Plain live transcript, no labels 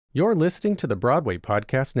You're listening to the Broadway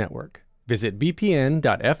Podcast Network. Visit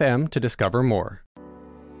bpn.fm to discover more.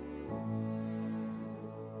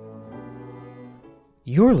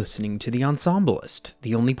 You're listening to The Ensemblist,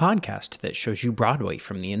 the only podcast that shows you Broadway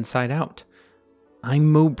from the inside out.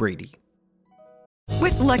 I'm Mo Brady.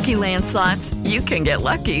 With Lucky Land Slots, you can get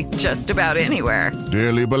lucky just about anywhere.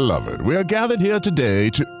 Dearly beloved, we are gathered here today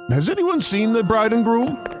to... Has anyone seen the bride and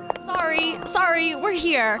groom? Sorry, we're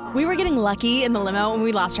here. We were getting lucky in the limo and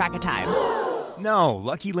we lost track of time. No,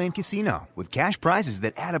 Lucky Land Casino, with cash prizes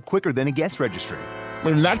that add up quicker than a guest registry.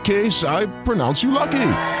 In that case, I pronounce you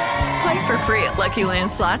lucky. Play for free at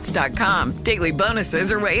LuckyLandSlots.com. Daily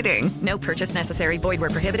bonuses are waiting. No purchase necessary. Void where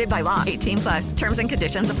prohibited by law. 18+. Terms and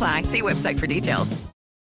conditions apply. See website for details.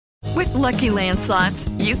 With Lucky Land Slots,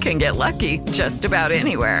 you can get lucky just about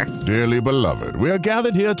anywhere. Dearly beloved, we are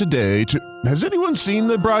gathered here today to... Has anyone seen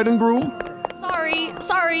the bride and groom?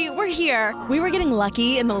 Sorry, we're here. We were getting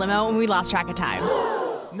lucky in the limo and we lost track of time.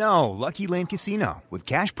 No, Lucky Land Casino, with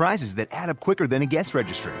cash prizes that add up quicker than a guest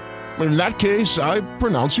registry. In that case, I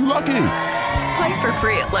pronounce you lucky. Play for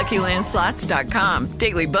free at LuckyLandSlots.com.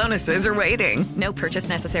 Daily bonuses are waiting. No purchase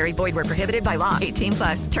necessary. Void where prohibited by law.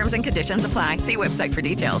 18+. Terms and conditions apply. See website for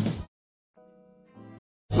details.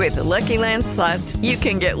 With Lucky Land Slots, you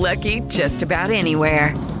can get lucky just about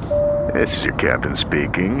anywhere. This is your captain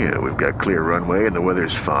speaking. We've got clear runway and the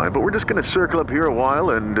weather's fine, but we're just going to circle up here a while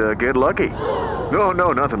and get lucky. No,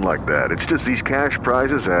 nothing like that. It's just these cash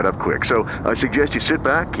prizes add up quick. So I suggest you sit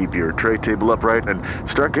back, keep your tray table upright, and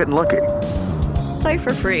start getting lucky. Play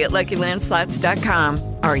for free at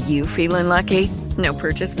LuckyLandSlots.com. Are you feeling lucky? No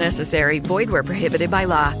purchase necessary. Void where prohibited by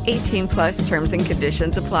law. 18+ terms and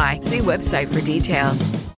conditions apply. See website for details.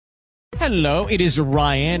 Hello, it is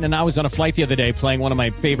Ryan, and I was on a flight the other day playing one of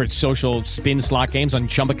my favorite social spin slot games on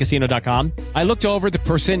ChumbaCasino.com. I looked over at the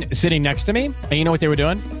person sitting next to me, and you know what they were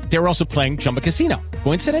doing? They were also playing Chumba Casino.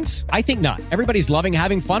 Coincidence? I think not. Everybody's loving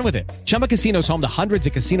having fun with it. Chumba Casino is home to hundreds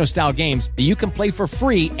of casino-style games that you can play for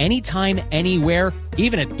free anytime, anywhere,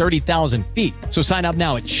 even at 30,000 feet. So sign up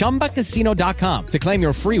now at ChumbaCasino.com to claim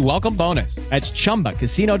your free welcome bonus. That's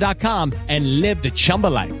ChumbaCasino.com and live the Chumba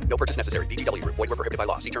life. No purchase necessary. VGW. Void where prohibited by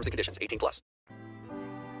law. See terms and conditions. 18+.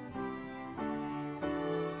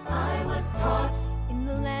 I was taught in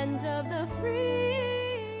the land of the free.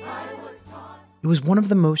 It was one of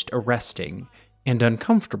the most arresting and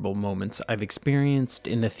uncomfortable moments I've experienced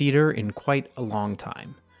in the theater in quite a long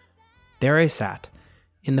time. There I sat,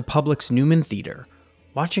 in the Public's Newman Theater,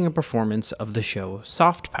 watching a performance of the show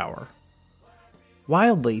Soft Power.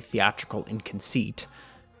 Wildly theatrical in conceit,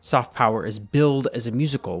 Soft Power is billed as a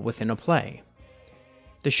musical within a play.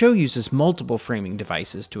 The show uses multiple framing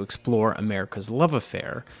devices to explore America's love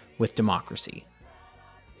affair with democracy.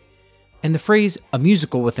 And the phrase, a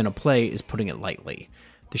musical within a play, is putting it lightly.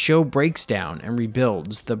 The show breaks down and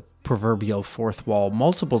rebuilds the proverbial fourth wall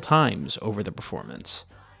multiple times over the performance.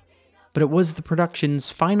 But it was the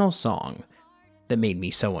production's final song that made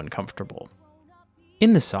me so uncomfortable.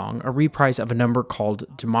 In the song, a reprise of a number called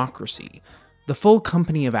Democracy, the full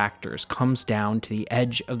company of actors comes down to the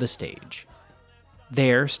edge of the stage.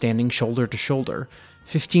 There, standing shoulder to shoulder,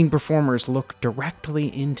 15 performers look directly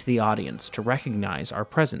into the audience to recognize our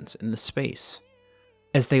presence in the space.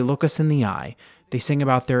 As they look us in the eye, they sing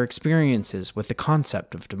about their experiences with the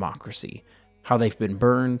concept of democracy, how they've been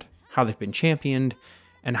burned, how they've been championed,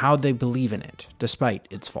 and how they believe in it, despite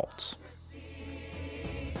its faults.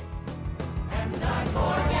 And I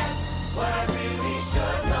forget what I really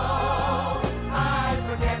should know. I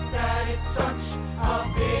forget that it's such a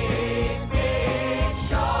big, big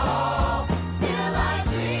show. Still I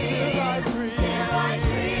dream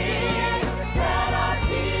that our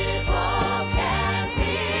people can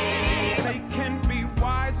be. They can be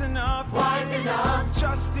wise enough,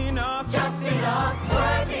 just enough,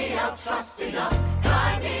 worthy of trust enough,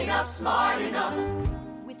 kind enough, smart enough.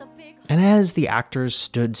 And as the actors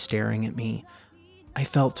stood staring at me, I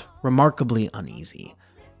felt remarkably uneasy.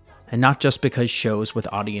 And not just because shows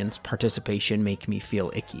with audience participation make me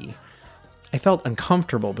feel icky. I felt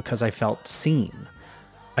uncomfortable because I felt seen.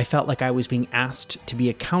 I felt like I was being asked to be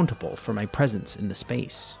accountable for my presence in the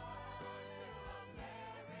space.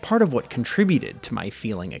 Part of what contributed to my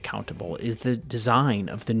feeling accountable is the design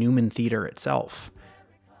of the Newman Theater itself.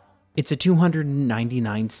 It's a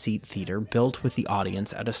 299-seat theater built with the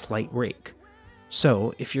audience at a slight rake.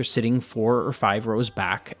 So, if you're sitting 4 or 5 rows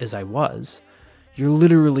back, as I was, you're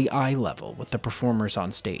literally eye level with the performers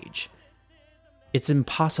on stage. It's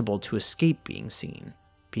impossible to escape being seen,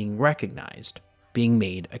 being recognized, being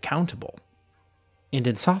made accountable. And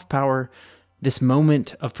in Soft Power, this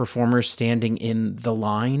moment of performers standing in the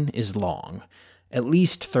line is long, At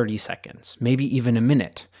least 30 seconds, maybe even a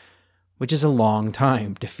minute, which is a long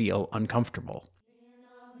time to feel uncomfortable.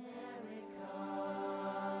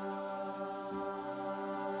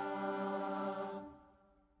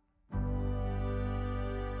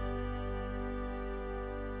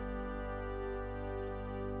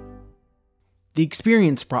 The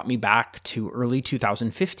experience brought me back to early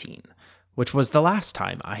 2015, which was the last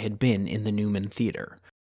time I had been in the Newman Theater.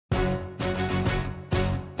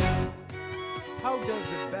 How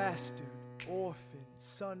does a bastard, orphan,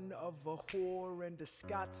 son of a whore and a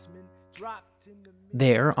Scotsman, dropped in the...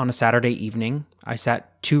 There, on a Saturday evening, I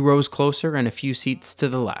sat 2 rows closer and a few seats to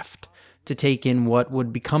the left to take in what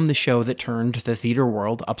would become the show that turned the theater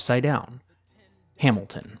world upside down,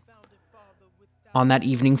 Hamilton. On that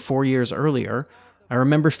evening 4 years earlier, I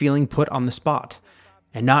remember feeling put on the spot,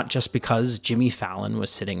 and not just because Jimmy Fallon was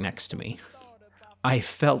sitting next to me. I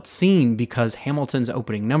felt seen because Hamilton's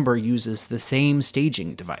opening number uses the same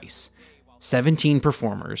staging device, 17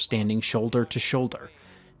 performers standing shoulder to shoulder,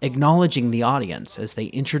 acknowledging the audience as they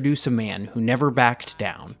introduce a man who never backed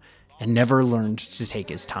down and never learned to take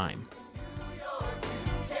his time.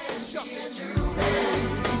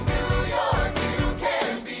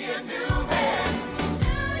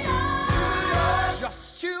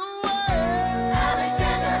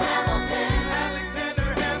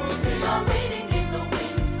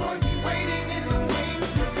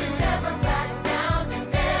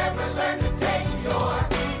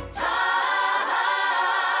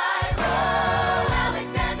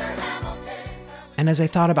 And as I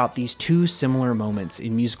thought about these 2 similar moments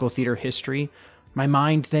in musical theater history, my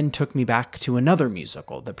mind then took me back to another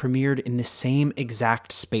musical that premiered in the same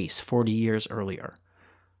exact space 40 years earlier.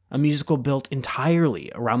 A musical built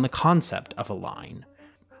entirely around the concept of a line,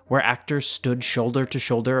 where actors stood shoulder to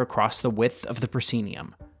shoulder across the width of the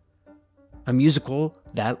proscenium. A musical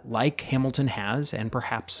that, like Hamilton has, and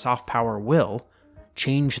perhaps Soft Power will,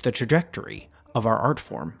 change the trajectory of our art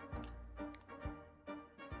form.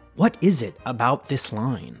 What is it about this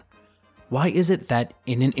line? Why is it that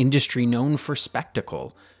in an industry known for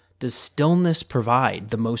spectacle, does stillness provide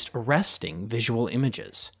the most arresting visual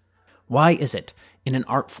images? Why is it, in an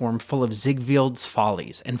art form full of Ziegfeld's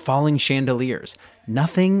follies and falling chandeliers,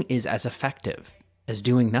 nothing is as effective as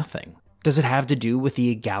doing nothing? Does it have to do with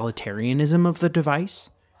the egalitarianism of the device?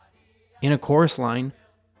 In a chorus line,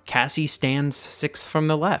 Cassie stands 6th from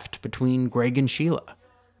the left between Greg and Sheila.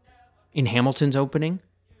 In Hamilton's opening,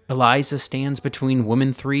 Eliza stands between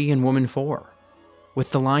woman 3 and woman 4,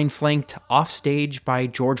 with the line flanked offstage by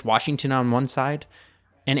George Washington on one side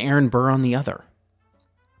and Aaron Burr on the other.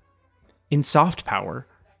 In Soft Power,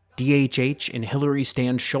 DHH and Hillary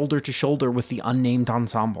stand shoulder to shoulder with the unnamed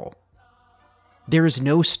ensemble. There is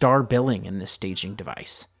no star billing in this staging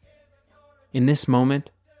device. In this moment,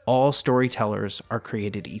 all storytellers are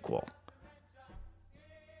created equal.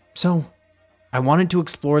 So, I wanted to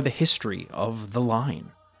explore the history of the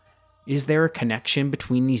line. Is there a connection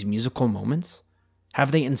between these musical moments?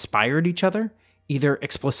 Have they inspired each other, either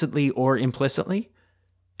explicitly or implicitly?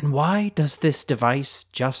 And why does this device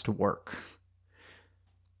just work?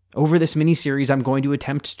 Over this mini-series, I'm going to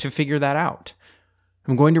attempt to figure that out.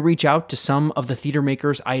 I'm going to reach out to some of the theater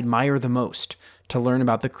makers I admire the most to learn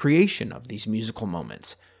about the creation of these musical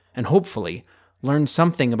moments, and hopefully learn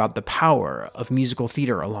something about the power of musical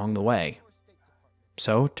theater along the way.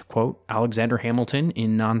 So, to quote Alexander Hamilton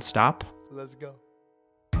in Nonstop, Let's go.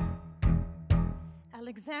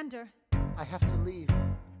 Alexander. I have to leave.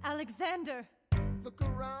 Alexander. Look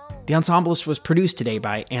around. The Ensemblist was produced today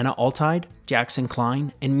by Anna Altide, Jackson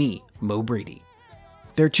Klein, and me, Mo Brady.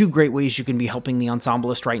 There are 2 great ways you can be helping The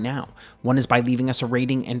Ensemblist right now. One is by leaving us a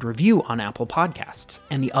rating and review on Apple Podcasts,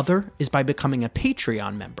 and the other is by becoming a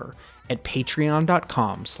Patreon member at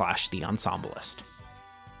patreon.com/The Ensemblist.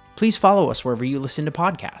 Please follow us wherever you listen to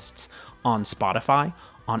podcasts, on Spotify,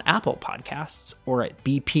 on Apple Podcasts, or at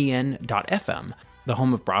bpn.fm, the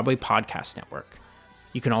home of Broadway Podcast Network.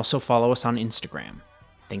 You can also follow us on Instagram.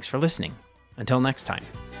 Thanks for listening. Until next time.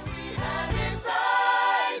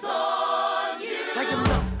 I am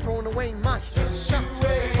not throwing away my shot.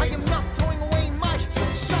 I am not throwing away my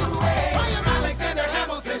shot. I am Alexander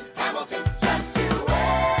Hamilton. Hamilton, just you wait.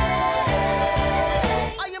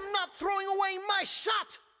 I am not throwing away my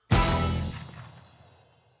shot.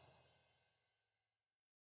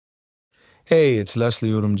 Hey, it's Leslie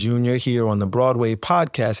Odom Jr. here on the Broadway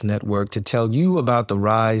Podcast Network to tell you about the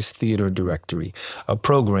Rise Theater Directory, a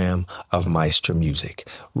program of Maestro Music.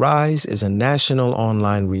 Rise is a national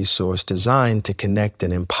online resource designed to connect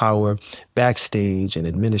and empower backstage and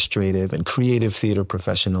administrative and creative theater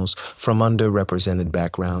professionals from underrepresented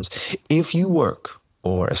backgrounds. If you work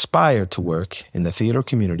or aspire to work in the theater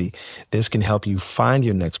community, this can help you find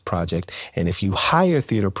your next project. And if you hire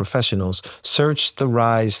theater professionals, search the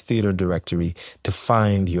Rise Theater Directory to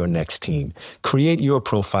find your next team. Create your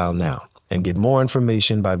profile now and get more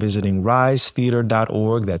information by visiting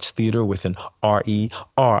risetheater.org. That's theater with an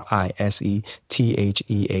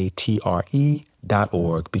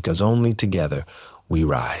RERISETHEATRE.org, because only together we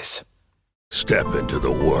rise. Step into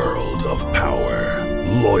the world of power,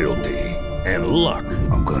 loyalty, and luck.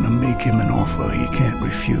 I'm gonna make him an offer he can't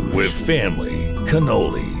refuse. With family,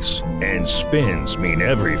 cannolis, and spins mean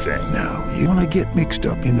everything. Now, you wanna get mixed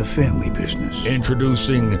up in the family business.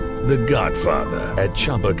 Introducing The Godfather at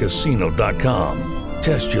ChumbaCasino.com.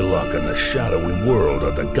 Test your luck in the shadowy world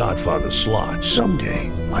of The Godfather slot.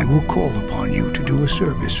 Someday, I will call upon you to do a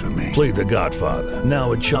service for me. Play The Godfather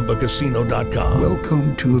now at ChumbaCasino.com.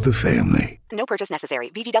 Welcome to the family. No purchase necessary.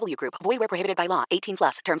 VGW Group. Void where prohibited by law.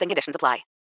 18+. Terms and conditions apply.